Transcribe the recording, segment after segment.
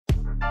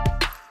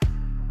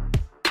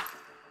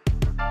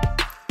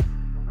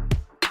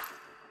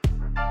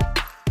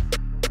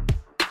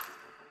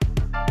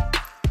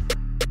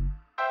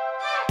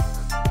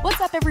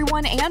up,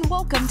 everyone, and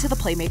welcome to the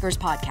Playmakers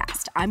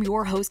Podcast. I'm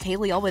your host,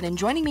 Haley Elwood, and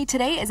joining me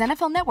today is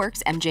NFL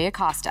Network's MJ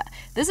Acosta.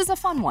 This is a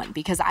fun one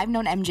because I've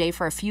known MJ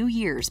for a few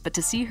years, but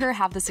to see her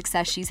have the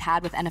success she's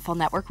had with NFL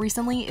Network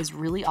recently is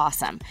really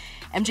awesome.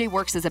 MJ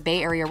works as a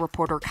Bay Area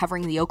reporter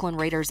covering the Oakland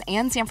Raiders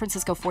and San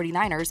Francisco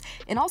 49ers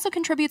and also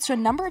contributes to a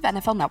number of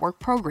NFL Network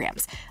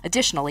programs.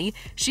 Additionally,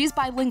 she's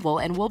bilingual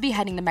and will be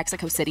heading to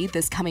Mexico City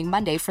this coming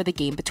Monday for the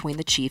game between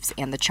the Chiefs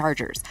and the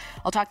Chargers.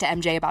 I'll talk to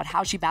MJ about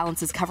how she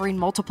balances covering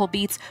multiple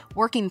beats,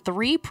 working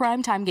 3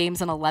 primetime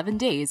games in 11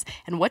 days,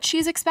 and what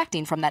she's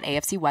expecting from that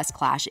AFC West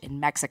clash in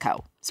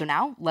Mexico. So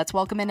now, let's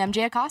welcome in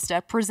MJ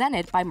Acosta,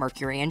 presented by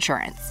Mercury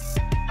Insurance.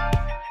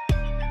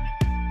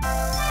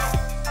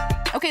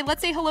 Okay,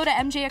 let's say hello to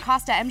MJ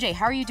Acosta. MJ,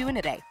 how are you doing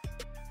today?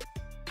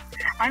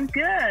 I'm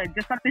good.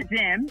 Just at the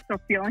gym, so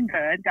feeling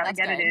good. Gotta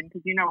get it in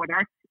because with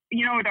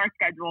our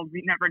schedules,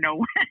 you never know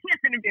when you're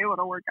going to be able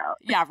to work out.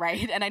 Yeah,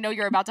 right. And I know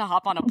you're about to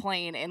hop on a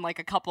plane in like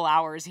a couple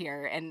hours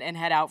here and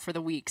head out for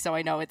the week. So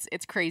I know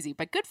it's crazy,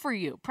 but good for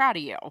you. Proud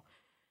of you.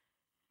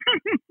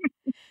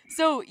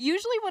 So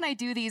usually when I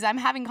do these, I'm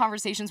having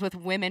conversations with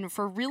women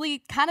for really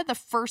kind of the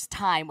first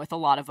time with a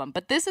lot of them.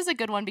 But this is a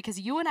good one because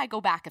you and I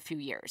go back a few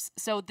years.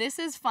 So this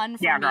is fun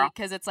for me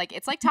because it's like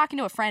talking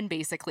to a friend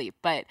basically.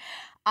 But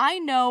I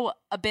know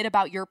a bit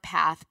about your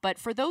path. But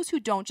for those who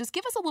don't, just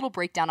give us a little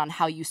breakdown on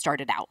how you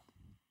started out.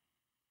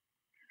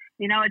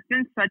 You know, it's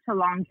been such a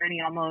long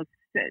journey, almost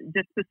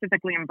just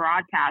specifically in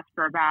broadcast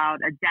for about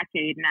a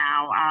decade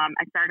now.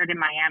 I started in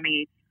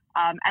Miami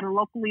at a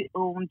locally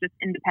owned, just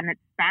independent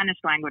Spanish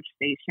language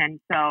station.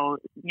 So,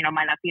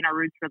 my Latina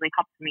roots really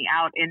helped me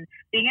out in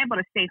being able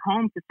to stay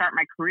home to start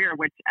my career,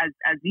 which, as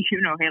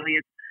you know, Haley,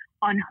 is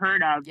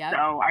unheard of. Yep.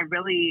 So I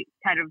really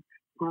kind of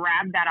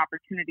grabbed that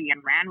opportunity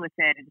and ran with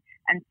it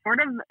and quite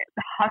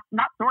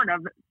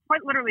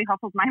literally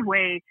hustled my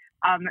way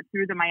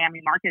through the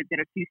Miami market, did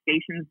a few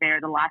stations there,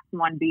 the last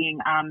one being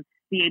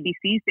the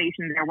ABC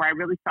station there, where I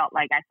really felt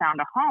like I found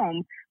a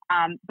home.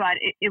 But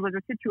it was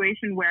a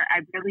situation where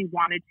I really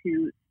wanted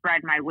to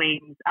spread my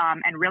wings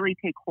and really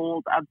take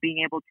hold of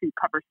being able to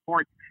cover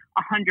sports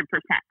 100%.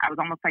 I was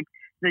almost like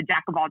the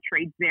jack of all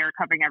trades there,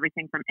 covering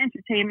everything from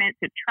entertainment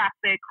to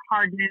traffic,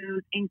 hard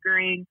news,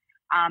 anchoring.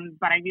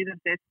 But I knew that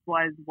this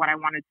was what I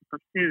wanted to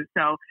pursue.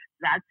 So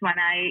that's when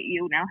I,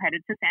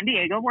 headed to San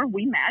Diego where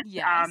we met.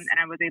 Yes. And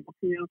I was able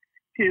to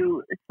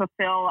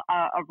fulfill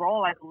a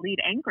role as lead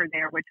anchor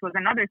there, which was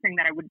another thing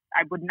that I would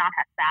not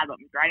have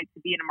fathomed, right?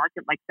 To be in a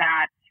market like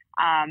that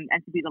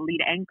and to be the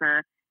lead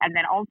anchor. And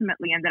then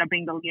ultimately ended up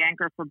being the lead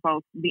anchor for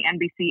both the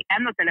NBC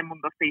and the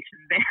Telemundo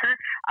station there.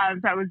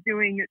 So I was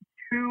doing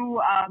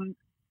 2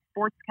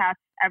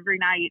 sportscasts every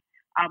night.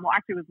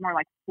 Actually, it was more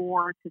like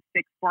 4 to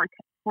 6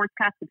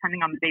 sportscasts,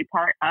 depending on the day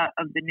part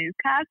of the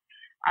newscast,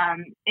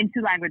 in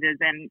 2 languages.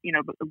 And,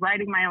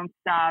 writing my own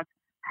stuff,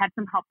 had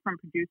some help from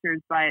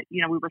producers, but,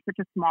 we were such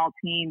a small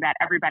team that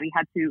everybody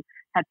had to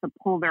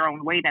pull their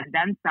own weight and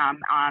then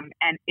some.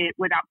 And it,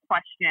 without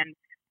question,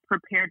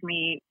 prepared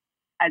me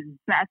as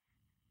best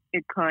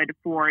it could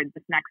for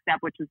this next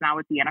step, which is now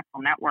with the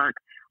NFL Network,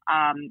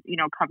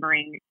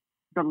 covering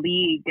the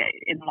league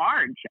in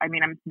large. I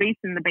mean, I'm based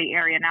in the Bay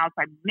Area now,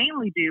 so I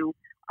mainly do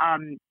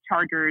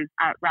Raiders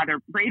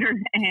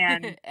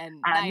and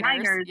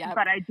Niners, yep.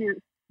 But I do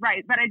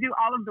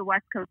all of the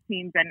West Coast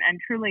teams and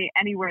truly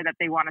anywhere that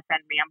they want to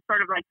send me. I'm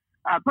sort of like,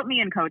 put me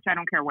in, coach. I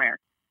don't care where.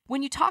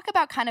 When you talk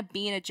about kind of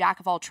being a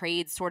jack of all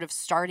trades, sort of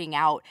starting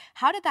out,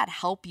 how did that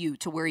help you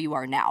to where you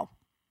are now?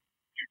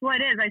 Well,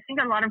 it is. I think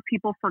a lot of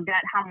people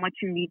forget how much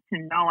you need to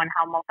know and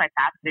how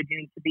multifaceted you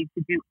need to be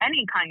to do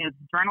any kind of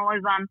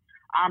journalism.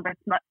 But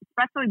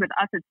especially with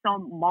us, it's so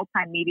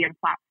multimedia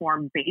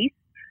platform based.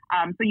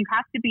 So you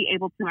have to be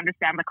able to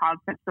understand the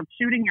concepts of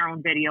shooting your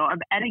own video,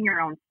 of editing your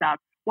own stuff,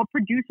 what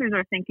producers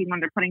are thinking when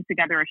they're putting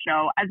together a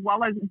show, as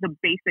well as the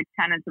basic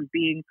tenets of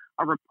being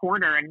a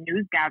reporter and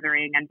news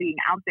gathering and being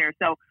out there.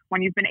 So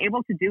when you've been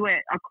able to do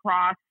it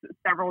across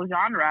several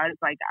genres,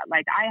 like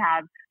I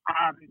have,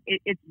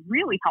 it's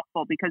really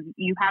helpful because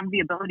you have the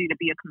ability to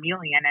be a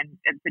chameleon and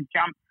to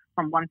jump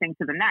from one thing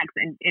to the next.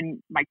 And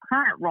in my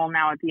current role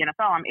now at the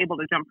NFL, I'm able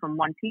to jump from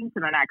one team to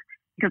the next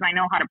because I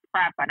know how to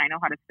prep and I know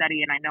how to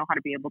study and I know how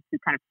to be able to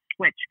kind of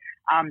switch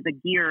the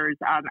gears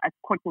as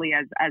quickly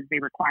as they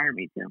require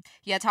me to.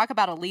 Yeah, talk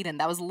about a lead-in.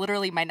 That was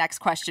literally my next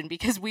question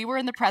because we were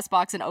in the press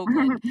box in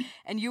Oakland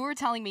and you were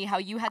telling me how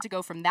you had to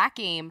go from that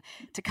game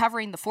to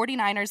covering the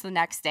 49ers the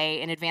next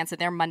day in advance of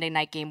their Monday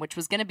night game, which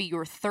was going to be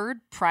your 3rd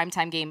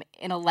primetime game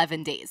in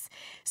 11 days.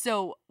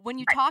 So when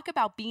you talk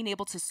about being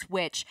able to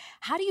switch,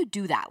 how do you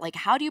do that? Like,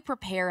 how do you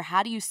prepare?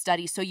 How do you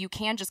study so you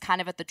can just kind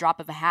of at the drop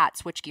of a hat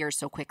switch gears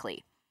so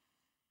quickly?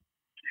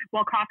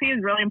 Well, coffee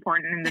is really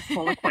important in this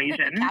whole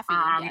equation.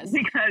 Caffeine, yes.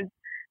 Because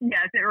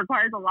yes, it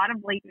requires a lot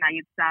of late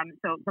nights.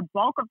 So the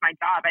bulk of my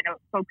job, I know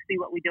folks see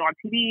what we do on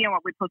TV and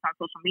what we post on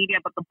social media,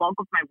 but the bulk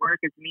of my work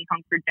is me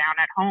hunkered down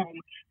at home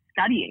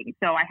studying.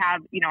 So I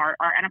have,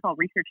 our NFL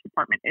research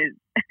department is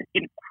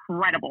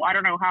incredible. I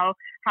don't know how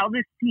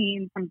this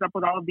team comes up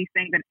with all of these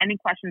things and any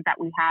questions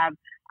that we have.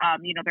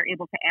 they're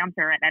able to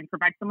answer and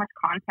provide so much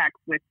context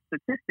with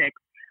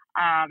statistics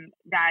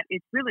that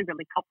it's really,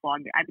 really helpful.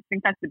 And I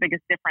think that's the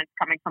biggest difference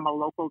coming from a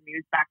local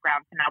news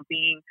background to now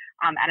being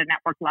at a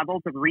network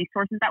level, the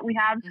resources that we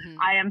have.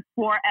 I am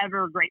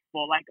forever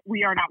grateful. Like,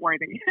 we are not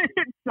worthy.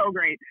 It's so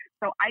great.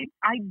 So I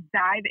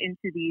dive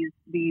into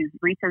these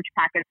research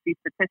packets, these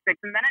statistics,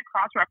 and then I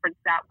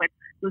cross-reference that with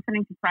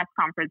listening to press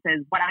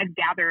conferences, what I've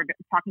gathered,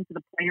 talking to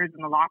the players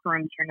in the locker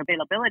rooms during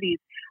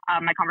availabilities,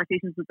 my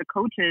conversations with the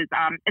coaches.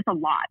 It's a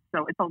lot.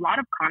 So it's a lot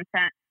of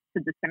content to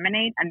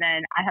disseminate, and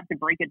then I have to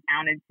break it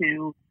down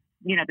into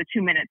the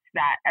 2 minutes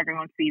that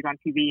everyone sees on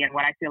TV and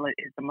what I feel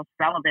is the most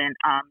relevant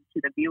to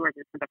the viewers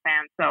or to the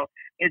fans. So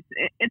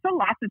it's a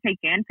lot to take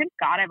in. Thank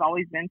God I've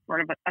always been sort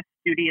of a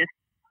studious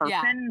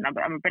person. Yeah.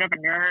 I'm a bit of a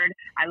nerd.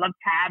 I love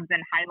tabs and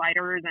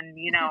highlighters, and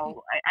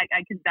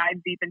I can dive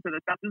deep into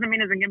the stuff. Doesn't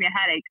mean it doesn't give me a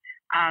headache,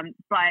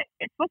 but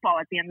it's football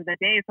at the end of the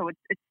day. So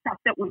it's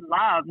stuff that we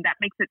love that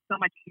makes it so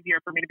much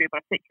easier for me to be able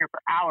to sit here for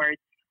hours.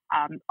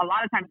 A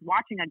lot of times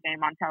watching a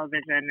game on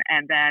television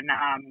and then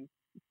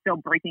still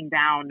breaking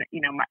down,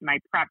 my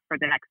prep for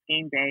the next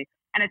game day.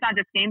 And it's not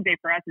just game day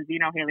for us, as you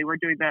know, Haley, we're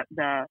doing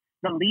the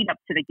lead up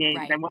to the games,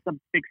 right, and what the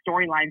big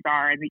storylines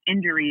are and the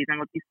injuries and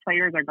what these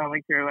players are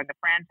going through and the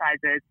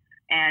franchises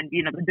and,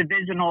 the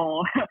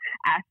divisional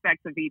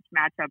aspects of each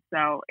matchup.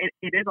 So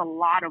it is a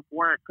lot of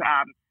work,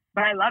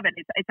 but I love it.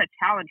 It's a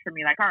challenge for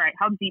me. Like, all right,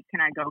 how deep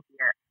can I go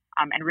here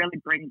and really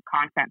bring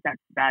content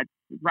that's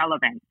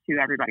relevant to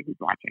everybody who's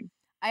watching?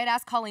 I had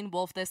asked Colleen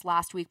Wolfe this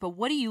last week, but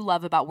what do you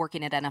love about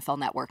working at NFL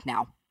Network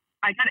now?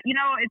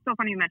 It's so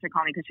funny you mentioned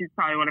Colleen because she's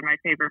probably one of my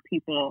favorite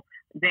people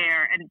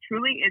there. And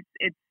truly,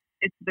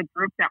 it's the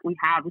group that we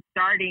have,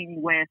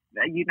 starting with,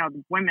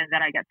 the women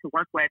that I get to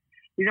work with.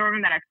 These are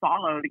women that I've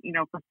followed,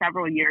 for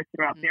several years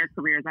throughout their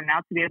careers. And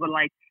now to be able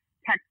to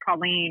text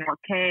Colleen or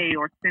Kay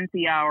or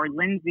Cynthia or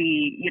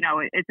Lindsay,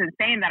 it's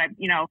insane that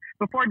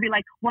before it'd be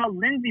like, well,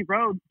 Lindsay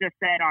Rhodes just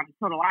said on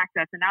Total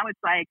Access. And now it's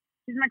like,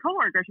 she's my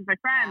coworker, she's my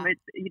friend. Yeah.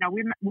 It's,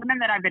 women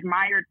that I've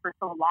admired for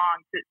so long,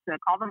 to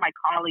call them my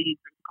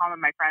colleagues and to call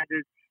them my friends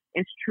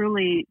is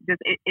truly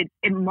just, it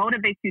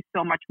motivates you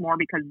so much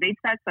more because they've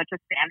set such a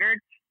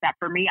standard that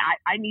for me,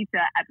 I need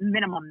to at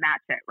minimum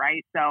match it,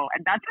 right? So,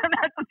 and that's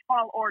a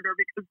tall order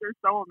because they're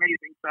so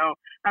amazing. So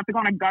not to go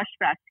on a gush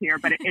fest here,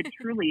 but it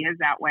truly is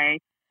that way.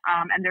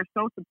 And they're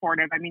so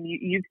supportive. I mean,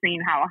 you've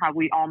seen how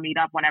we all meet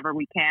up whenever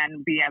we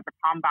can, be at the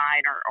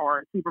Combine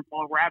or Super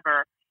Bowl,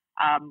 wherever.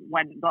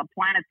 When the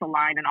planets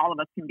align and all of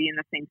us can be in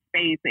the same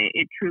space,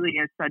 it truly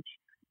is such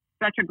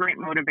a great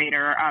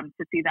motivator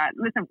to see that.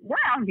 Listen, we're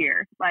out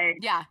here.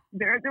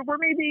 We're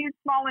maybe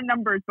small in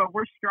numbers, but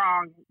we're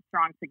strong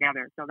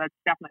together. So that's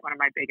definitely one of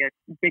my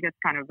biggest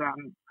kind of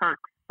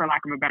perks, for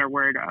lack of a better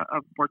word,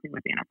 of working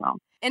with the NFL.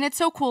 And it's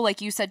so cool,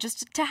 like you said,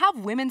 just to have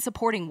women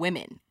supporting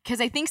women.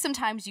 Because I think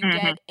sometimes you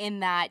get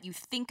in that, you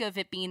think of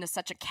it being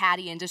such a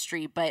catty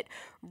industry, but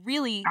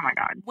really, oh my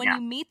God, when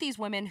you meet these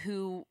women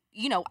who,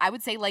 I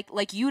would say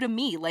like you to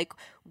me, like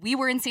we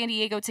were in San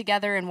Diego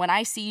together, and when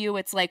I see you,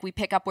 it's like we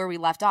pick up where we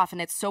left off,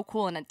 and it's so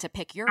cool, and to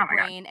pick your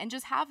brain and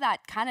just have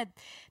that kind of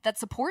that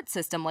support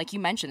system, like you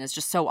mentioned, is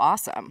just so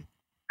awesome.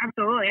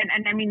 Absolutely.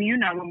 And I mean,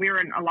 when we were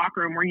in a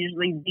locker room, we're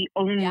usually the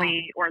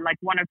only or like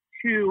one of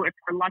two, if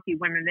we're lucky,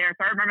 women there.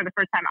 So I remember the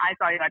first time I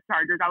saw you at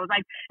Chargers, I was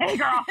like, hey,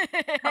 girl,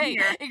 come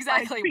here.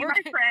 Exactly.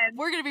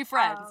 We're going to be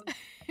friends.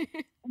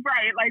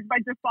 Right. Like by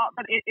default,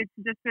 but it's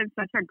just been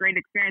such a great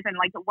experience. And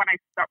like when I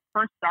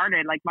first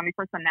started, like when we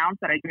first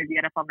announced that I joined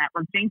the NFL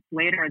Network, James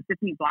Slater and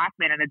Tiffany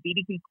Blackman and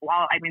Aditi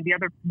Kikwala, I mean,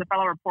 the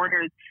fellow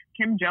reporters,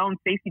 Kim Jones,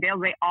 Stacey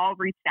Dale, they all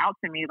reached out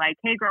to me like,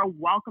 hey, girl,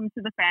 welcome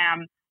to the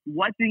fam.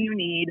 What do you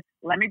need?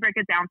 Let me break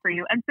it down for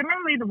you. And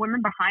similarly, the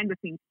women behind the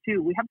scenes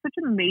too. We have such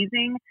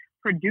amazing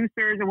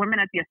producers and women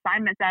at the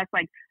assignment desk.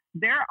 Like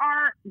there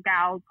are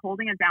gals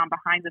holding it down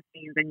behind the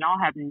scenes, and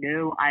y'all have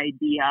no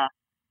idea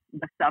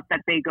the stuff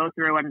that they go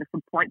through and the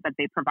support that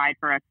they provide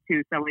for us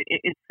too. So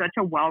it's such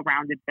a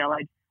well-rounded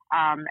village.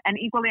 And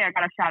equally, I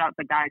got to shout out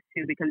the guys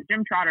too, because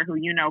Jim Trotter, who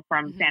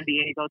from San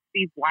Diego,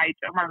 Steve White,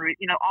 Omar,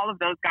 all of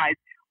those guys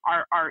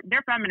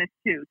they're feminists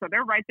too. So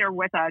they're right there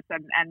with us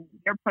and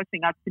they're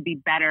pushing us to be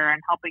better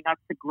and helping us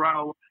to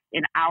grow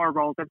in our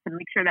roles and to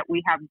make sure that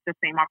we have the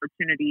same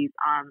opportunities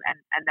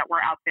and that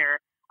we're out there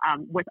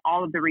with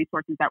all of the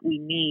resources that we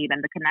need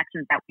and the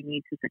connections that we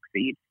need to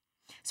succeed.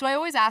 So I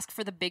always ask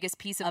for the biggest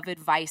piece of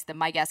advice that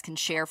my guests can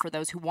share for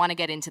those who want to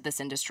get into this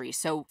industry.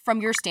 So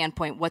from your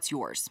standpoint, what's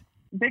yours?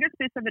 Biggest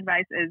piece of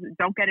advice is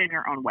don't get in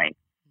your own way.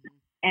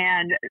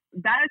 And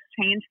that has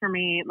changed for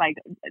me. Like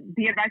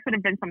the advice would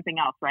have been something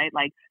else, right?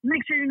 Like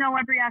make sure you know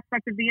every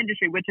aspect of the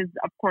industry, which is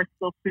of course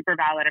still super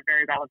valid and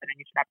very relevant, and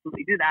you should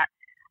absolutely do that.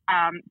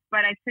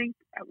 But I think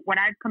what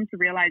I've come to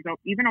realize,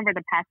 even over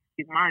the past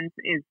few months,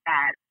 is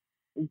that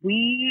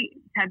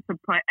we tend to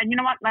put, and you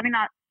know what? Let me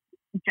not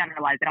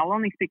generalize it. I'll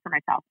only speak for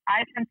myself.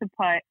 I tend to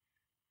put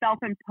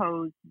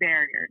self-imposed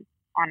barriers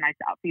on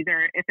myself,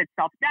 either if it's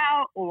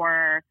self-doubt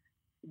or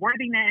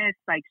worthiness,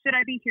 like, should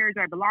I be here?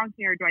 Do I belong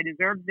here? Do I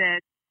deserve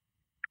this?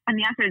 And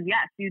the answer is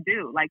yes, you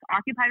do. Like,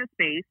 occupy the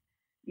space,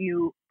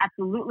 You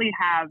absolutely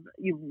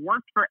you've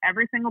worked for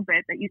every single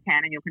bit that you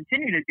can, and you'll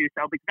continue to do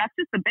so, because that's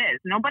just the biz.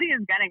 Nobody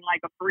is getting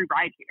like a free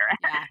ride here.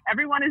 Yeah.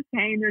 Everyone is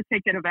paying their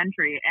ticket of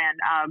entry.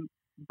 And,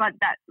 but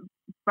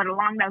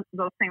along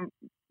those same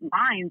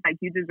lines, like,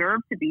 you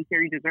deserve to be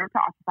here. You deserve to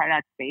occupy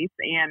that space,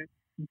 and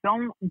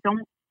don't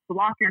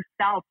block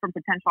yourself from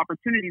potential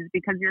opportunities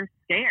because you're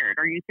scared,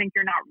 or you think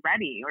you're not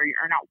ready, or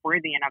you're not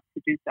worthy enough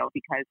to do so,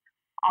 because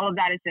all of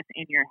that is just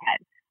in your head.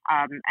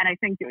 And I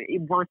think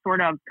we're sort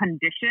of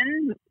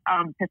conditioned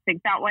to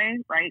think that way,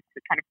 right?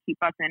 To kind of keep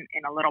us in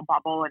a little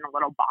bubble, in a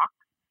little box.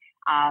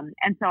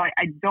 And so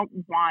I don't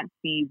want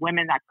the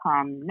women that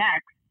come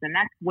next, the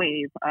next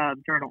wave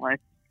of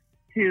journalists,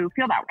 to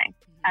feel that way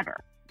ever.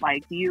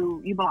 Like,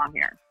 you belong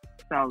here.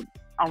 So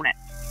own it.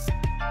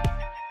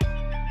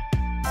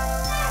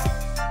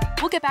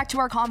 We'll get back to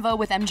our convo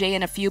with MJ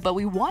in a few, but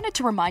we wanted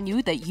to remind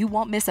you that you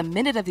won't miss a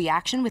minute of the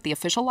action with the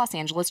official Los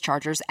Angeles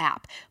Chargers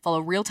app. Follow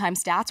real-time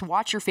stats,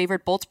 watch your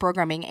favorite Bolts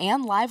programming,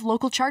 and live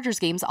local Chargers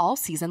games all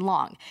season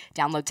long.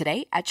 Download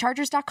today at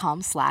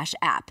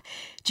chargers.com/app.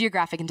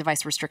 Geographic and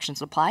device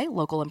restrictions apply.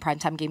 Local and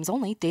primetime games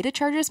only. Data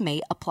charges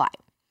may apply.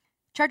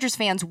 Chargers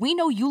fans, we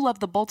know you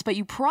love the Bolts, but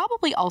you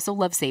probably also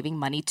love saving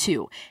money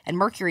too. And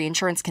Mercury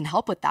Insurance can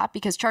help with that,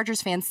 because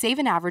Chargers fans save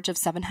an average of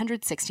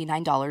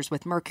 $769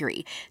 with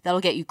Mercury.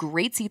 That'll get you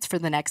great seats for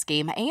the next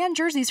game and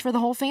jerseys for the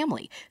whole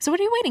family. So what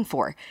are you waiting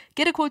for?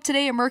 Get a quote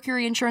today at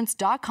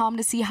mercuryinsurance.com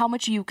to see how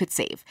much you could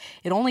save.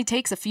 It only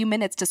takes a few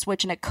minutes to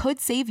switch, and it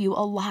could save you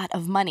a lot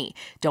of money.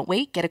 Don't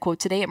wait. Get a quote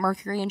today at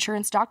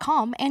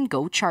mercuryinsurance.com and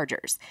go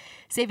Chargers.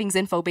 Savings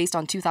info based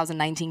on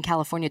 2019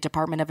 California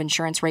Department of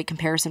Insurance Rate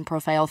Comparison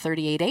Profile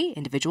 38A.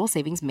 Individual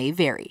savings may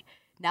vary.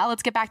 Now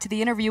let's get back to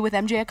the interview with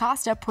MJ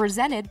Acosta,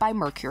 presented by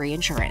Mercury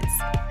Insurance.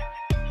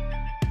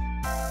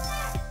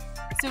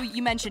 So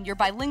you mentioned you're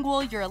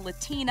bilingual, you're a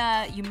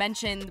Latina, you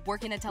mentioned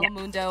working at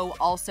Telemundo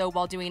also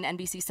while doing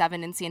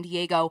NBC7 in San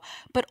Diego.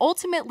 But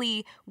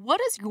ultimately,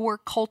 what does your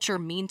culture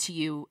mean to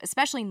you,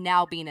 especially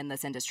now being in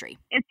this industry?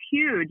 It's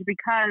huge,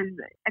 because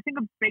I think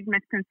a big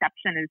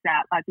misconception is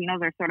that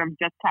Latinos are sort of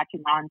just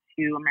catching on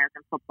to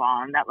American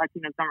football, and that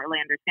Latinos don't really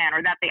understand,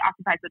 or that they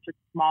occupy such a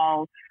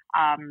small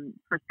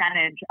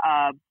percentage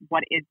of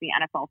what is the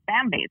NFL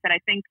fan base. And I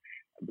think,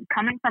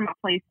 coming from a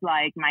place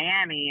like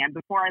Miami, and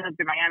before I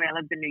lived in Miami, I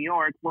lived in New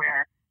York,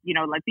 where,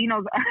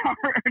 Latinos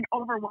are an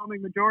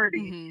overwhelming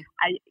majority. Mm-hmm.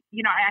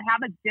 I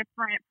have a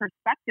different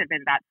perspective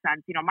in that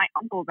sense. My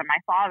uncles and my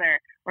father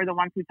were the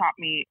ones who taught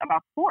me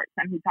about sports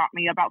and who taught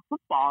me about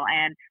football.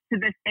 And to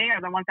this day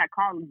are the ones that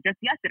called just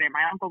yesterday.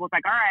 My uncle was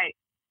like, all right,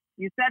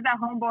 you said that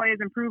homeboy is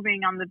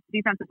improving on the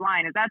defensive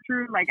line. Is that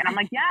true? And I'm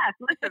like, yes,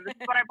 listen, this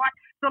is what I want.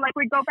 So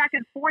we go back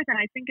and forth. And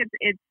I think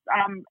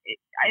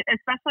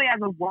especially as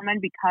a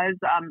woman, because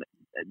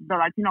the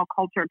Latino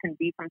culture can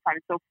be sometimes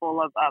so full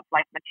of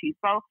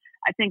machismo,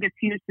 I think it's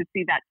huge to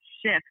see that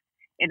shift,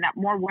 in that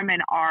more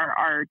women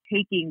are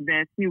taking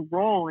this new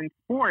role in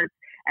sports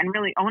and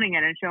really owning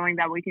it, and showing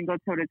that we can go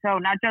toe to toe,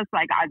 not just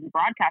as a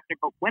broadcaster,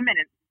 but women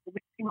and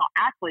female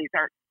athletes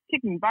are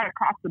kicking butt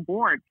across the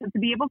board. So to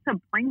be able to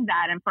bring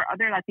that, and for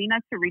other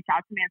Latinas to reach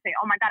out to me and say,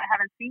 oh my God, I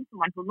haven't seen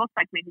someone who looks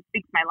like me, who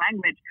speaks my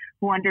language,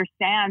 who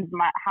understands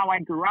how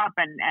I grew up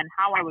and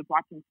how I was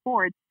watching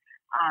sports,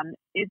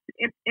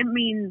 it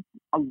means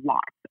a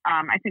lot.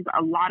 I think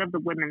a lot of the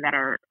women that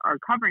are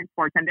covering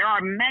sports, and there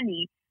are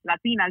many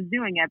Latinas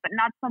doing it, but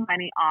not so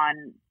many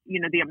on,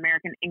 the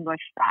American English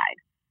side,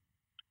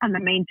 on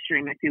the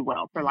mainstream, if you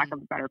will, for lack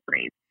of a better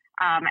phrase.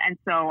 And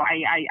so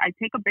I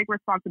take a big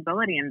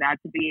responsibility in that,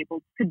 to be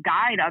able to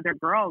guide other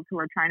girls who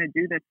are trying to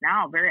do this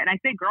now. And I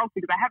say girls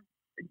because I have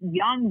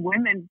young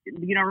women,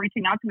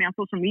 reaching out to me on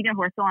social media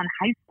who are still in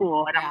high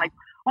school. And I'm like,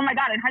 oh my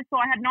God, in high school,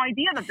 I had no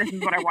idea that this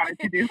is what I wanted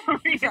to do,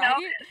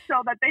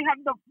 so that they have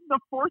the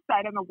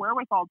foresight and the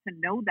wherewithal to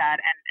know that,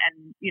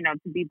 and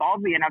to be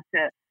ballsy enough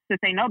to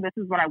say, no, this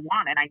is what I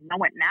want. And I know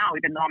it now,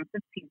 even though I'm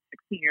 15,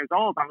 16 years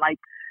old. I'm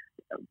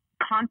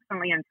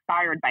constantly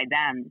inspired by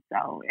them.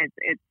 So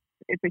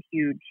it's a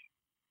huge,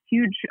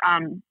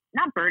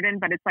 not burden,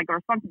 but it's a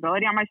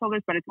responsibility on my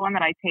shoulders, but it's one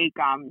that I take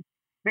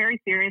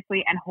very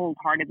seriously and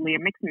wholeheartedly.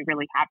 It makes me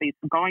really happy.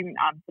 So going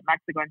to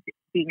Mexico and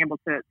being able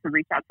to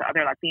reach out to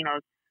other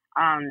Latinos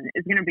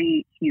is going to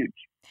be huge.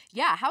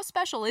 Yeah. How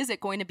special is it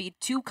going to be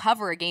to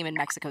cover a game in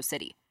Mexico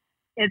City?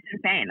 It's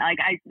insane. I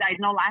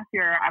know last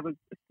year I was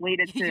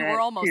slated to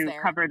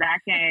cover that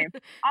game.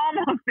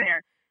 Almost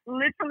there.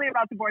 Literally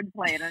about to board the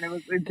plane, and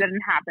it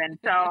didn't happen.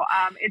 So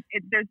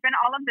there's been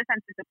all of this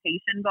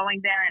anticipation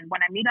going there. And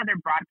when I meet other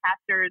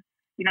broadcasters,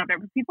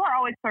 people are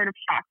always sort of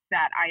shocked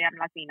that I am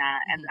Latina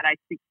and that I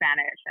speak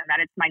Spanish and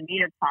that it's my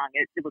native tongue.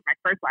 It was my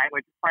first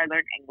language before I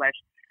learned English.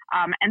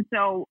 And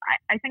so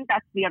I think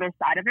that's the other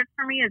side of it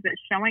for me, is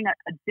it's showing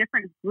a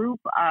different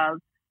group of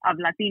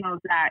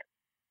Latinos that,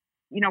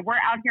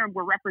 we're out here and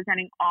we're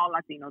representing all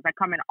Latinos that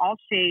come in all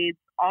shades,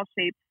 all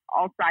shapes,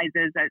 all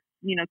sizes, that,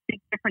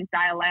 speak different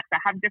dialects, that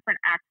have different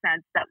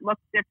accents, that look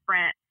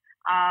different,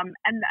 and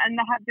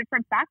they have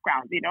different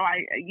backgrounds.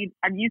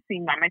 You've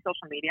seen on my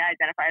social media, I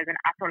identify as an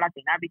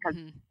Afro-Latina because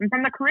I'm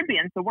from the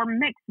Caribbean, so we're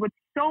mixed with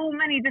so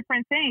many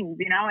different things,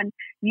 and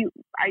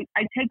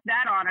I take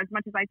that on as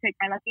much as I take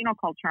my Latino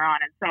culture on.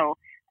 And so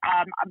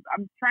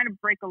I'm trying to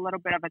break a little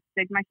bit of a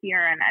stigma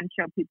here and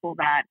show people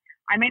that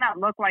I may not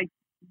look like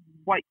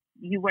what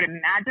you would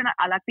imagine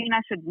a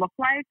Latina should look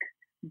like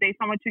based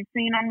on what you've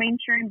seen on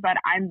mainstream, but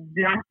I'm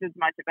just as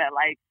much of it.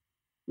 Like,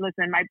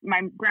 listen,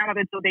 my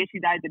grandmother, till the day she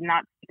died, did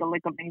not speak a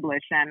lick of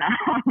English. And,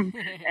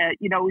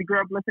 we grew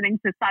up listening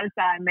to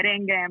salsa and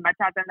merengue and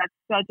bachata, and that's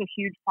such a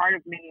huge part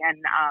of me. And,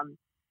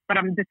 but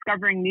I'm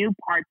discovering new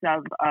parts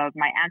of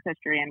my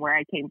ancestry and where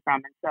I came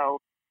from. And so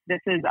this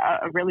is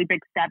a really big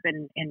step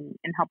in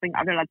helping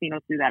other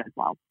Latinos do that as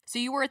well. So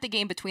you were at the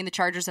game between the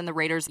Chargers and the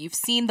Raiders. You've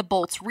seen the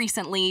Bolts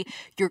recently.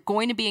 You're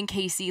going to be in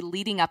KC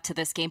leading up to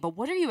this game. But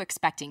what are you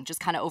expecting just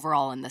kind of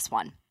overall in this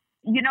one?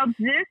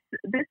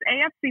 This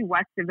AFC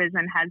West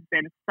division has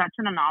been such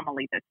an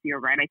anomaly this year,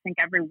 right? I think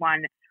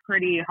everyone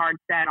pretty hard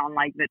set on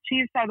like the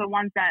Chiefs are the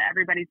ones that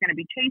everybody's going to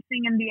be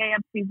chasing in the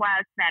AFC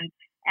West,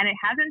 and it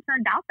hasn't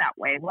turned out that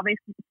way. Well, they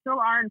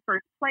still are in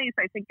first place.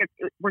 I think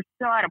we're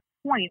still at a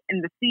point in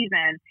the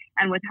season,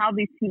 and with how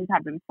these teams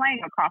have been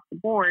playing across the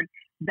board,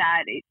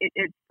 that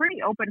it's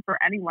pretty open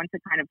for anyone to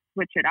kind of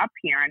switch it up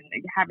here. And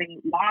having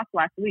lost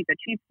last week, the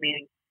Chiefs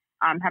meaning.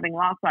 Having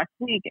lost last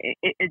week,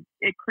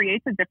 it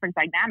creates a different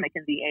dynamic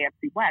in the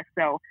AFC West.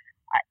 So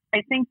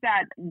I think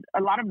that a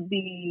lot of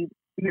the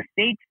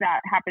mistakes that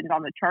happened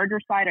on the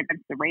Chargers side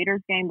against the Raiders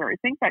game, or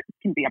things that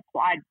can be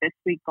applied this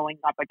week going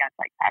up against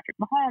like Patrick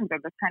Mahomes or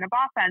this kind of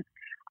offense,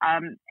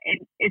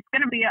 it's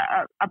going to be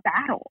a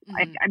battle.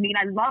 Mm-hmm.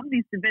 I love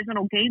these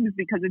divisional games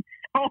because it's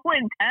so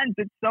intense.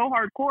 It's so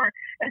hardcore,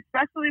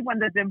 especially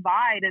when the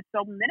divide is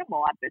so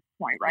minimal at this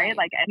point, right?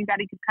 Like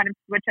anybody can kind of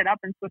switch it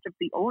up and switch up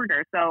the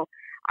order. So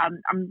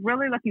I'm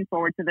really looking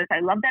forward to this. I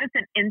love that it's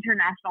an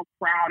international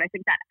crowd. I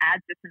think that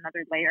adds just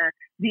another layer.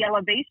 The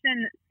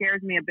elevation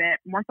scares me a bit,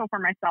 more so for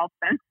myself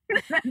than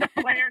the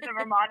players, if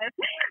I'm honest.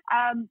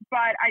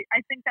 But I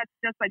think that's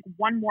just like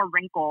one more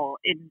wrinkle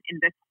in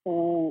this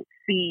whole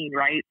scene,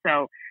 right?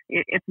 So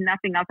if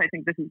nothing else, I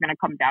think this is going to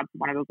come down to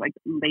one of those like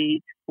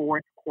late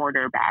fourth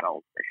quarter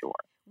battles for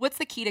sure. What's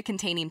the key to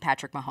containing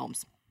Patrick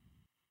Mahomes?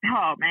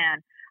 Oh, man.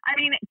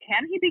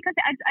 Can he? Because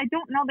I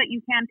don't know that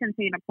you can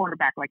contain a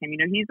quarterback like him.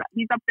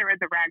 He's up there at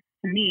the ranks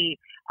to me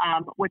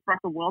with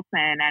Russell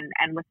Wilson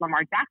and with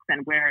Lamar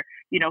Jackson, where,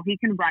 he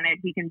can run it.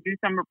 He can do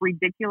some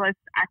ridiculous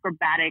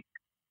acrobatic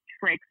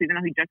tricks, even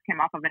though he just came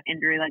off of an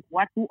injury. Like,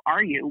 who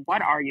are you?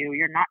 What are you?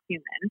 You're not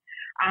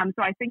human.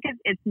 So I think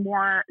it's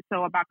more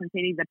so about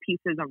containing the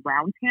pieces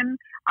around him.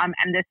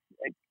 And this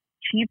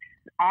Chiefs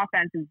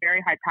offense is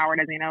very high powered,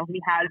 as you know.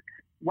 He has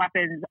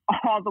weapons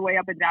all the way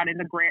up and down in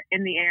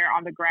the air,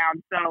 on the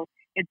ground. So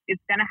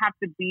it's going to have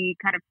to be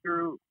kind of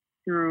through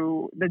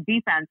the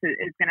defense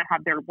is going to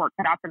have their work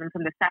cut out for them,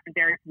 from the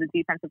secondary to the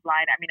defensive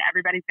line.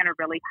 Everybody's going to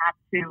really have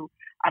to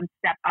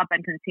step up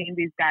and contain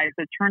these guys.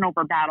 The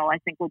turnover battle, I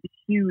think, will be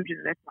huge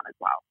in this one as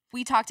well.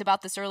 We talked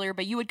about this earlier,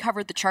 but you had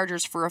covered the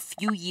Chargers for a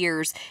few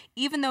years,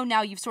 even though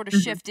now you've sort of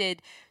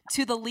shifted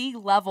to the league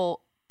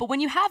level. But when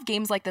you have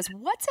games like this,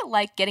 what's it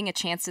like getting a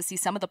chance to see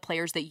some of the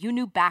players that you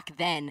knew back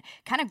then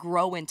kind of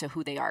grow into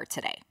who they are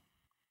today?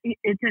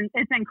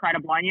 It's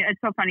incredible. And it's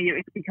so funny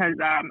because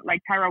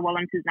like Tyrell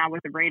Williams, who's now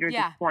with the Raiders,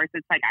 of course,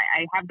 it's like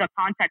I have the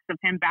context of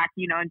him back,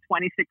 in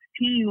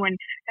 2016 when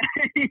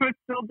he was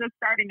still just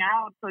starting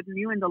out, so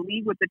new in the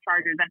league with the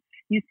Chargers. And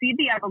you see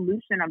the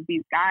evolution of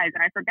these guys.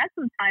 And I forget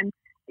sometimes,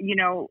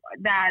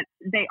 that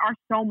they are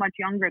so much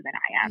younger than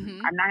I am.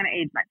 Mm-hmm. I'm not going to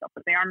age myself,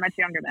 but they are much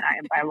younger than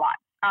I am by a lot.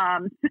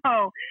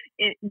 So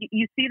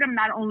you see them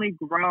not only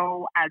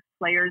grow as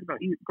players, but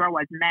you grow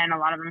as men. A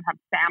lot of them have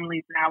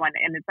families now, and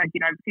it's like,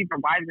 I see their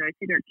wives and I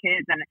see their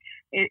kids, and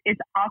it's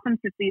awesome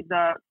to see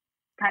the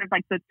kind of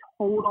like the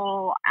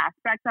total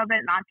aspect of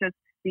it, not just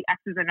the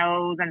X's and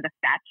O's and the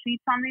stat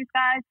sheets on these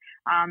guys.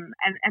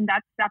 And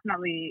that's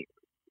definitely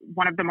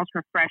one of the most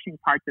refreshing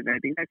parts of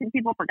it, because I think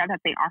people forget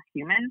that they are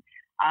human.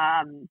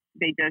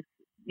 They just,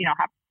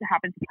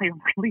 happen to play a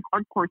really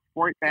hardcore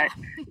sport that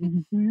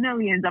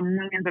millions and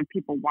millions of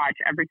people watch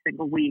every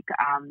single week.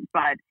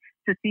 But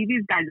to see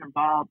these guys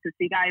evolve, to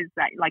see guys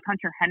that, like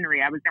Hunter Henry,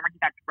 I was there when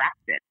he got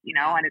drafted,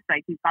 and it's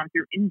like he's gone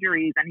through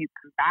injuries and he's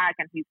come back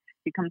and he's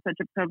become such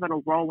a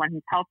pivotal role when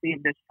he's healthy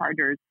in this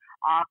Chargers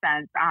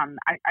offense.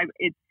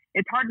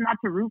 It's hard not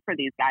to root for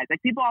these guys.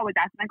 Like, people always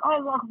ask, like,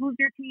 oh, well, who's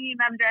your team,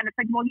 MJ? And it's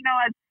like, well,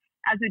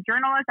 as a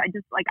journalist,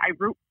 I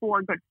root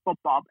for good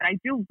football, but I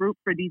do root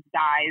for these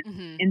guys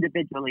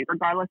individually,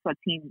 regardless what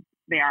team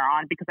they are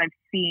on, because I've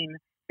seen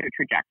their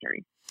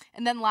trajectory.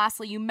 And then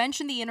lastly, you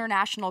mentioned the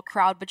international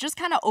crowd, but just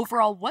kind of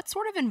overall, what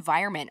sort of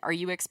environment are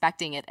you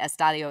expecting at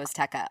Estadio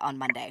Azteca on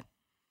Monday?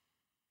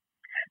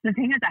 The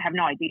thing is, I have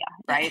no idea,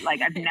 right?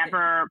 Like, I've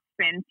never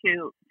been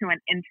to an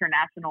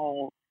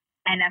international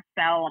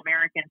NFL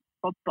American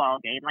football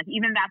game. Like,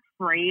 even that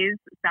phrase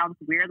sounds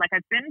weird. Like,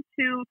 I've been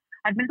to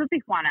I've been to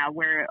Tijuana,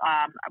 where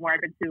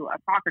I've been to a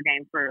soccer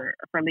game for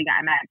Liga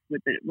MX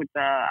with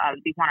the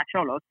Tijuana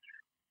Xolos.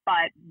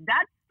 But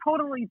that's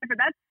totally different.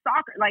 That's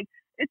soccer. Like,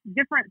 it's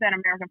different than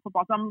American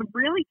football. So I'm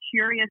really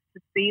curious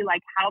to see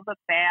like how the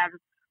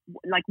fans,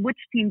 like which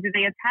team do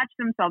they attach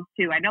themselves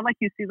to? I know like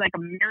you see like a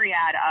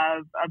myriad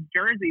of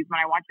jerseys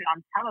when I watch it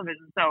on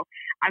television. So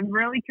I'm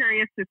really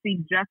curious to see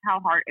just how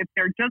hard, if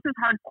they're just as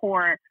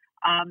hardcore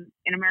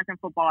in American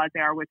football as they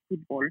are with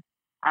football.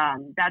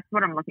 That's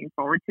what I'm looking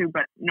forward to.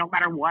 But no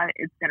matter what,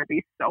 it's going to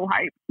be so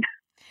hype.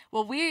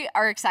 Well, we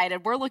are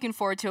excited. We're looking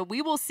forward to it.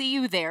 We will see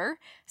you there.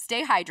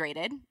 Stay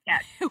hydrated.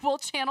 Yes. We'll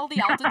channel the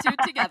altitude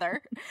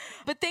together.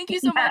 But thank you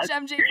so much,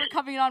 MJ, for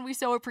coming on. We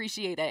so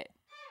appreciate it.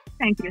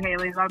 Thank you,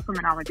 Haley. Love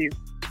coming on with you.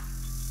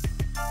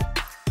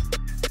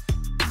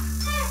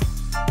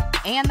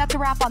 And that's a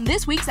wrap on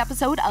this week's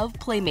episode of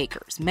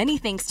Playmakers. Many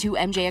thanks to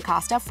MJ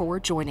Acosta for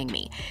joining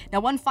me.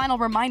 Now, one final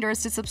reminder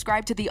is to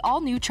subscribe to the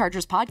all-new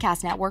Chargers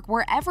Podcast Network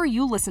wherever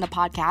you listen to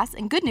podcasts.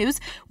 And good news,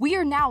 we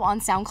are now on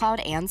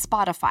SoundCloud and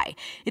Spotify.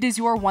 It is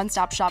your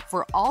one-stop shop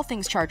for all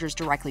things Chargers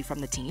directly from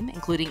the team,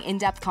 including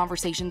in-depth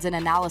conversations and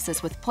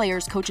analysis with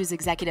players, coaches,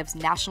 executives,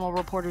 national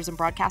reporters, and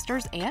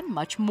broadcasters, and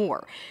much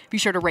more. Be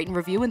sure to rate and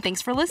review, and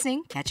thanks for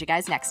listening. Catch you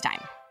guys next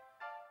time.